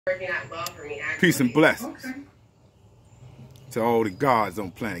Peace and blessings to all the gods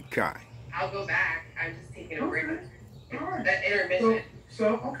on planet Kai. I'll go back. I'm just taking a break. That intermission.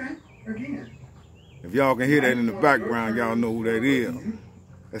 So, again. If y'all can hear that in the background, y'all know who that is.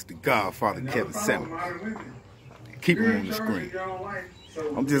 That's the Godfather, Kevin Samuels. Keep him on the screen.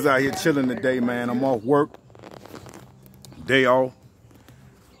 I'm just out here chilling today, man. I'm off work. Day off.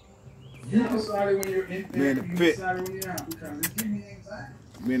 You decided when you're in Me in the pit. when you're out because it's giving me anxiety.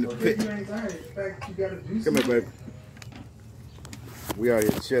 Me in the pit. You gotta do Come here, baby. We out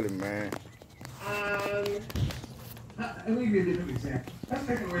here chilling, man. Let me give you a different example. Let's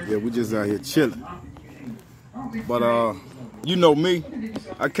take away. Yeah, we just out here chilling. But you know me.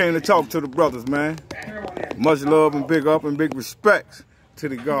 I came to talk to the brothers, man. Much love and big up and big respects to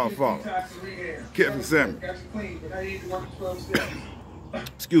the Godfather, Kevin Samuels.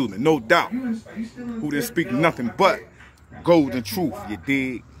 Excuse me, no doubt. Who didn't speak nothing but golden truth, you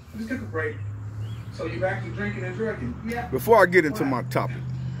dig? Just took a break. So you're back to drinking and drugging. Yeah. Before I get into my topic,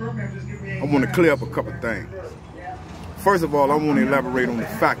 I want to clear up a couple things. First of all, I want to elaborate on the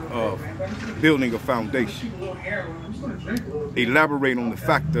fact of building a foundation. Elaborate on the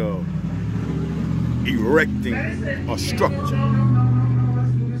fact of erecting a structure.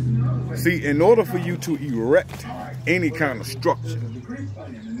 See, in order for you to erect any kind of structure,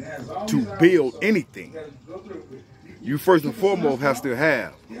 to build anything, you first and foremost have to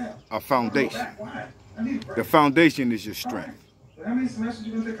have a foundation. The foundation is your strength.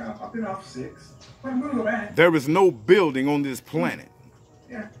 There is no building on this planet.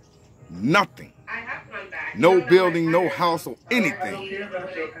 Nothing. No building, no house or anything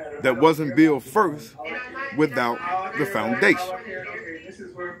that wasn't built first without the foundation.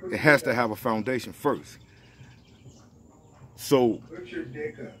 It has to have a foundation first. So,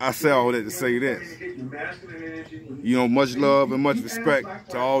 I say all that to say this. You know, much love and much respect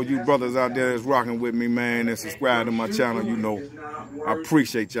to all you brothers out there that's rocking with me, man, and subscribe to my channel. You know, I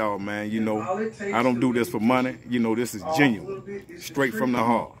appreciate y'all, man. You know, I don't do this for money. You know, this is genuine, straight from the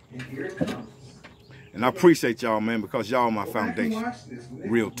heart. And I appreciate y'all, man, because y'all my foundation.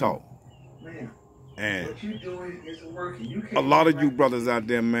 Real talk. And a lot of you brothers out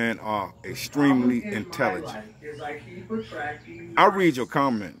there, man, are extremely intelligent. I read your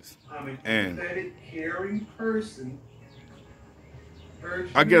comments, and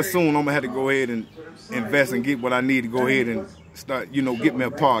I guess soon I'm going to have to go ahead and invest and get what I need to go ahead and start, you know, get me a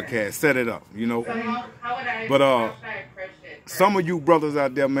podcast, set it up, you know. But some of you brothers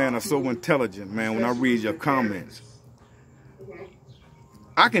out there, man, are so intelligent, man, when I read your comments.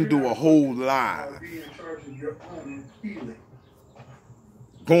 I can do a whole live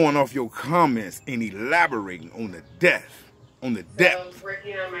going off your comments and elaborating on the depth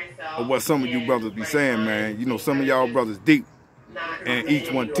of what some of you brothers be saying, man. You know, some of y'all brothers deep, and each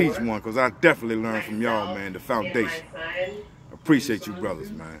one teach one, because I definitely learned from y'all, man, the foundation. Appreciate you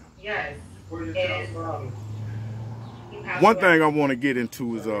brothers, man. One thing I want to get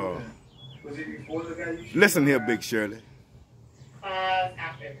into is, listen here, Big Shirley.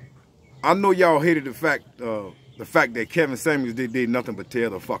 I know y'all hated the fact that Kevin Samuels did nothing but tell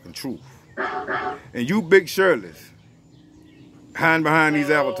the fucking truth. And you Big Shirleys, hiding behind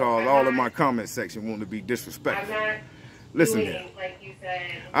these avatars, all in my comment section wanting to be disrespectful. Listen here.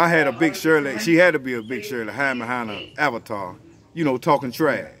 I had a Big Shirley, she had to be a Big Shirley, hiding behind an avatar, you know, talking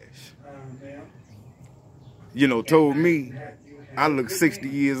trash. You know, told me I look 60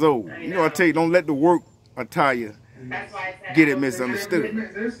 years old. You know, I tell you, don't let the work attire get it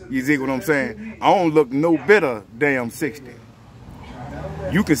misunderstood. You see what I'm saying? I don't look no better damn 60.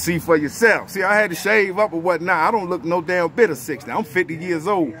 You can see for yourself. See, I had to shave up or whatnot. I don't look no damn bit of 60. I'm 50 years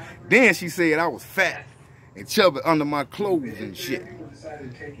old. Then she said I was fat and chubby under my clothes and shit.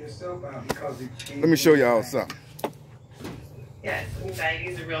 Let me show y'all something. Yes, anxiety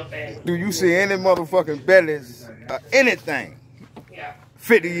is a real thing. Do you see any motherfucking bellies or anything? Yeah.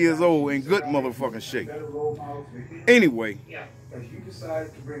 50 years old in good motherfucking shape. Anyway,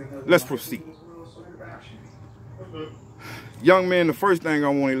 let's proceed. Young man, the first thing I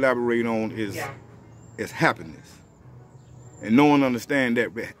want to elaborate on is happiness. And no one understands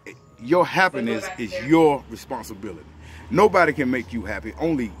that your happiness is your responsibility. Nobody can make you happy.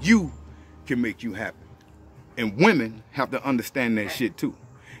 Only you can make you happy. And women have to understand that shit too.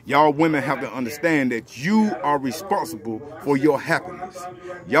 Y'all women have to understand that you are responsible for your happiness.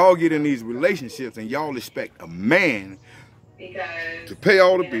 Y'all get in these relationships and y'all expect a man to pay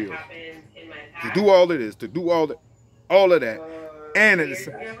all the bills, to do all of this, to do all of that, and at the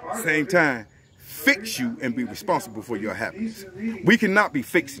same time fix you and be responsible for your happiness. We cannot be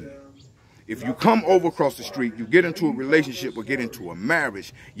fixing you. If you come over across the street, you get into a relationship or get into a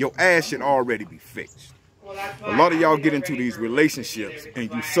marriage, your ass should already be fixed. A lot of y'all get into these relationships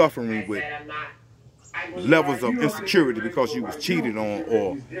and you suffering with levels of insecurity because you was cheated on,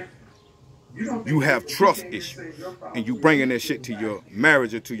 or you have trust issues, and you bringing that shit to your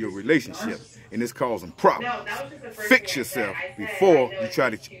marriage or to your relationship, and it's causing problems. Fix yourself before you try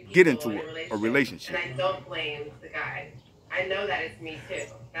to get into a relationship. And I don't blame the guy. I know that it's me too.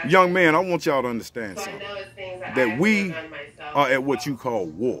 Young man, I want y'all to understand So I something. know it's things that That I we have done myself. are at what you call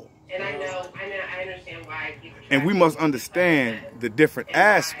war. And I understand why people try And we to must do understand something the different and why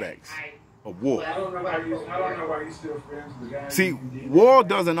aspects of war. I don't know why you still friends with the guy. See, war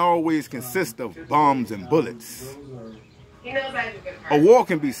doesn't always consist of bombs and bullets. He knows I have a good A heart. war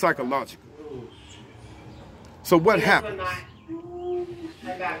can be psychological. So what He knows I'm happens?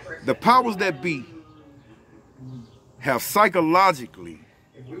 not a bad person. The powers that be have psychologically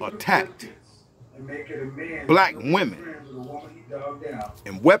attacked black women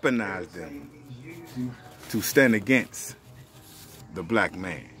and weaponized them to stand against the black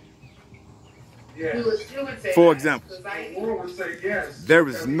man. Who would say For that? example, 'Cause I- there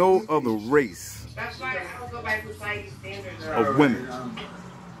is no other race That's why I don't go by society standards. of women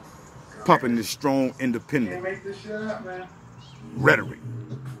pumping this strong, independent Make this shit up, man. rhetoric.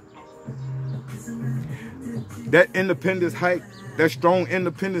 That independence hype, that strong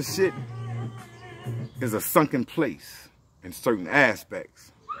independence shit is a sunken place in certain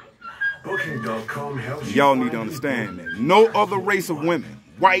aspects. Booking.com helps Y'all need to understand that. No other race of women,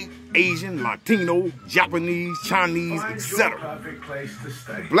 white, Asian, Latino, Japanese, Chinese, etc. Perfect place to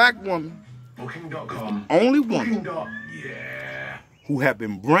stay. Black woman, Booking.com. only woman Yeah. who have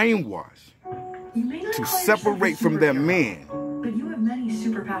been brainwashed You may not to call yourself separate a from their superhero, men but you have many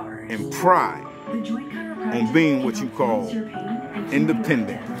superpowers. and pride The Joint Chiropractic on being what can you help call ease your pain and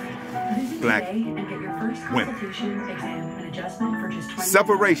independent visit black today and get your first women. consultation, exam, and adjustment for just $20.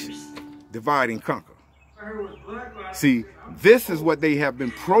 Separation, divide and conquer. See, this is what they have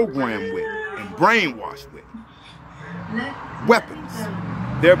been programmed with and brainwashed with. Weapons.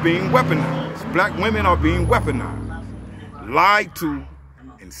 They're being weaponized. Black women are being weaponized, lied to,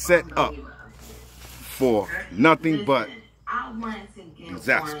 and set up for nothing but I wanted to get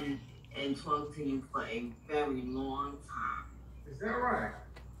disaster. on and talk to you for a very long time. Is that right?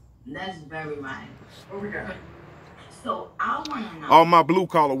 That's very right. What we got? So I want to know. All my blue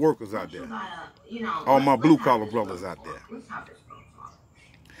collar workers out there, You know, all my let's blue have collar this brothers real out talk. there. Let's have this real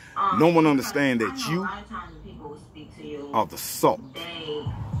talk. No one because understand I that know you a lot of times when people will speak to you, are the salt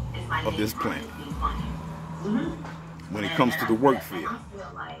it's like of they this trying planet. to be funny. when it comes to the work field. I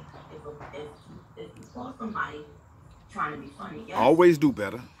feel like if you call somebody trying to be funny, yes, Always do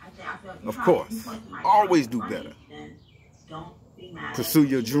better. I feel if you Of try- course. if you call somebody Always trying to be do funny, better. then don't be mad. Pursue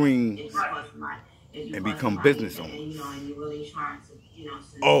your dreams If you call somebody- if you and call become somebody business and, owners. you know, and you're really trying to,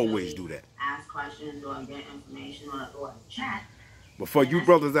 Always do that. ask questions or get information or chat. But for you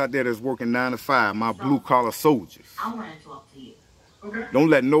brothers out there that's working 9 to 5, my blue collar soldiers, I want to talk to you. Okay. don't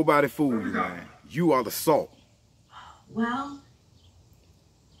let nobody fool you, man. You are the salt, Well,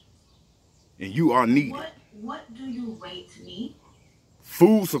 and you are needed. what do you rate me?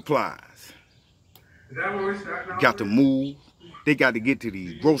 Food supplies Is that what we're starting got to move. They got to get to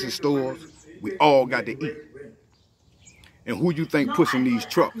these grocery stores. We all got to eat. And who you think pushing these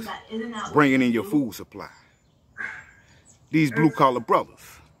trucks, bringing in your food supply? These blue collar brothers.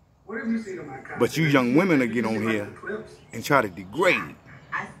 What have you seen on my content? But you young women will get on here and try to degrade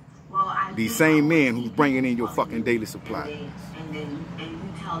I these same men who's bringing in your fucking daily supply. And you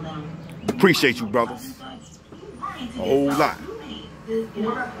tell them. Appreciate you, brothers. A whole lot.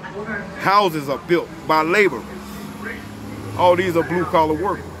 Houses are built by laborers. All these are blue collar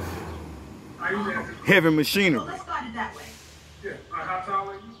workers. Heavy machinery. So let's start it that way. Yeah. How tall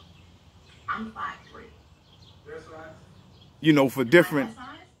are you? I'm 5'3". That's right. You know, for different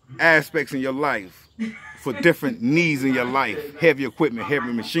aspects in your life, for different needs in your life, heavy equipment,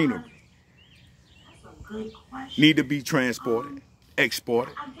 heavy machinery That's a good question. need to be transported,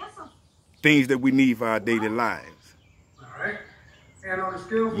 exported, I guess things that we need for our daily lives. All right. And on a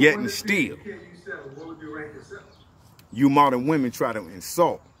scale of Yet 1 and to 10, still. you can't use 7. What would you rank yourself? You modern women try to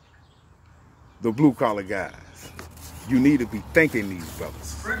insult the blue collar guys. You need to be thanking these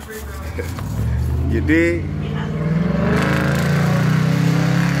brothers. French breakdown. You dig?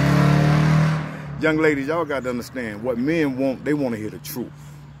 Young ladies, y'all got to understand what men want. They want to hear the truth.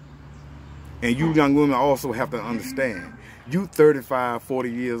 And you young women also have to understand You 35,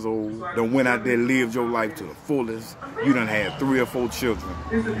 40 years old, done went out there, lived your life to the fullest. You done had 3 or 4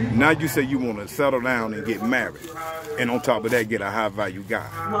 children. Now you say you want to settle down and get married. And on top of that, get a high value guy.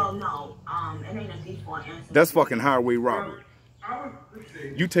 Well, no, it ain't a default answer. That's fucking highway robbery.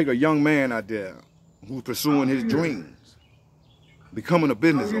 You take a young man out there who's pursuing his dreams, becoming a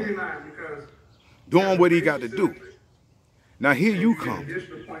business owner, doing what he got to do. Now here you come,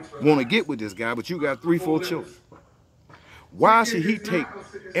 want to get with this guy, but you got 3, 4 children. Why should he take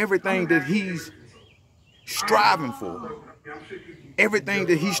everything that he's striving for, everything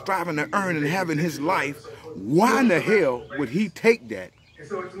that he's striving to earn and have in his life? Why in the hell would he take that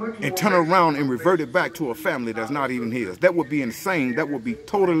and turn around and revert it back to a family that's not even his? That would be insane. That would be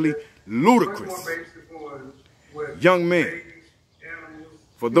totally ludicrous. Young men,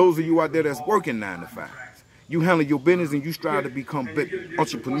 for those of you out there that's working 9 to 5, you handle your business and you strive to become big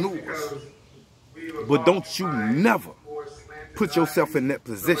entrepreneurs. But don't you never put yourself in that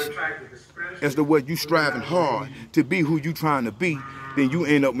position as to where you striving hard to be who you trying to be, then you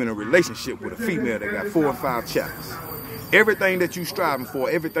end up in a relationship with a female that got 4 or 5 chaps. Everything that you striving for,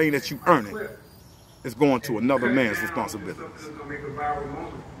 everything that you earning is going to another man's responsibilities.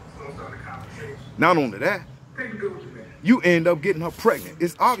 Not only that, you end up getting her pregnant.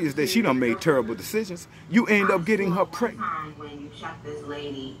 It's obvious that she done made terrible decisions. You end up getting her pregnant.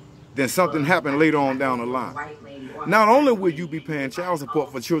 Then something happened later on down the line. Not only will you be paying child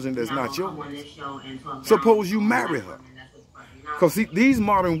support for children that's not yours, suppose you marry her. Because these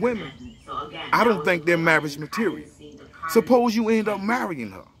modern women, I don't think they're marriage material. Suppose you end up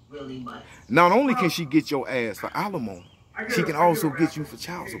marrying her. Not only can she get your ass for alimony, she can also get you for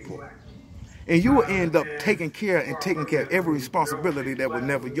child support. And you will end up taking care of every responsibility that was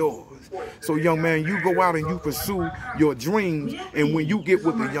never yours. So young man, you go out and you pursue your dreams, and when you get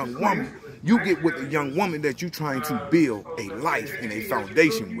with a young woman, you get with a young woman that you're trying to build a life and a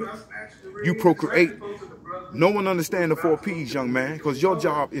foundation with. You procreate. No one understands the 4 P's, young man, because your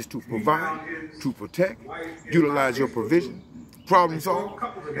job is to provide, to protect, utilize your provision, problem solve,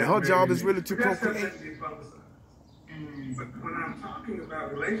 and her job is really to procreate. But when I'm talking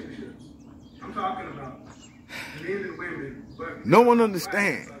about relationships, I'm talking about men and women. But no one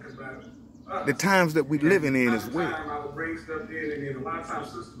understands the times that we living in as well. I would bring stuff in, and then a lot of times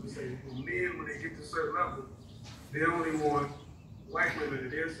sisters would say, well, men, when they get to a certain level, they only want white women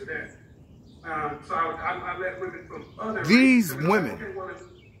and this or that. So I let women from other These races, women. Okay, well,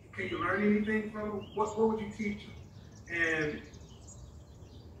 can you learn anything from them? What would you teach them? And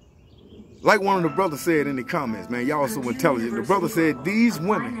like one of the brothers said in the comments, man, y'all so intelligent. The brother said these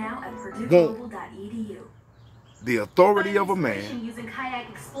women want the authority of a man, using Kayak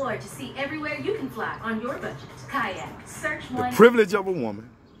Explorer to see everywhere you can fly on your budget. Kayak, search the privilege of a woman,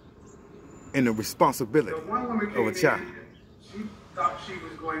 and the responsibility of a child.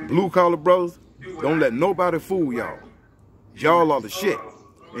 Blue collar brothers, don't let nobody fool y'all. Y'all are the shit.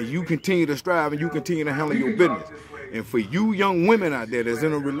 And you continue to strive and you continue to handle your business. And for you young women out there that's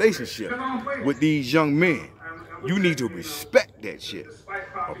in a relationship with these young men, you need to respect that shit,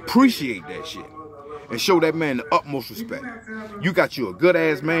 appreciate that shit, and show that man the utmost respect. You got you a good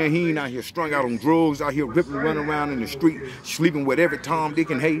ass man. He ain't out here strung out on drugs, out here ripping, running around in the street, sleeping with every Tom, Dick,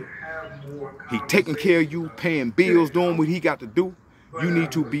 and Hay. He taking care of you, paying bills, doing what he got to do. You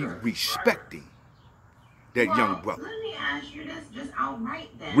need to be respecting that young brother. Let me ask you this just outright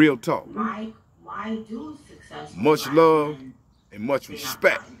then. Real talk. Why do successful Much love and much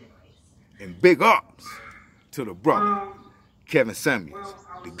respect and big ups to the brother, Kevin Samuels,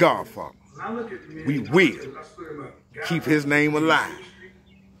 the Godfather. We will keep his name alive.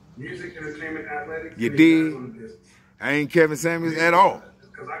 You dig? I ain't Kevin Samuels at all.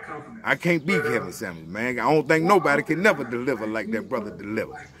 I can't be Kevin Samuels, man. I don't think nobody can never deliver like that brother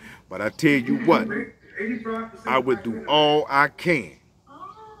delivered. But I tell you what, I would do all I can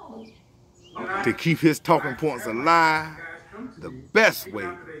to keep his talking points alive the best way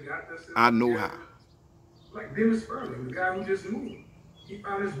I know how.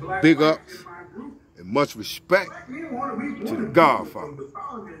 Big ups and much respect to the Godfather.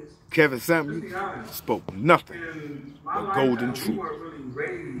 Kevin Samuels spoke nothing but golden truth.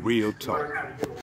 Real talk.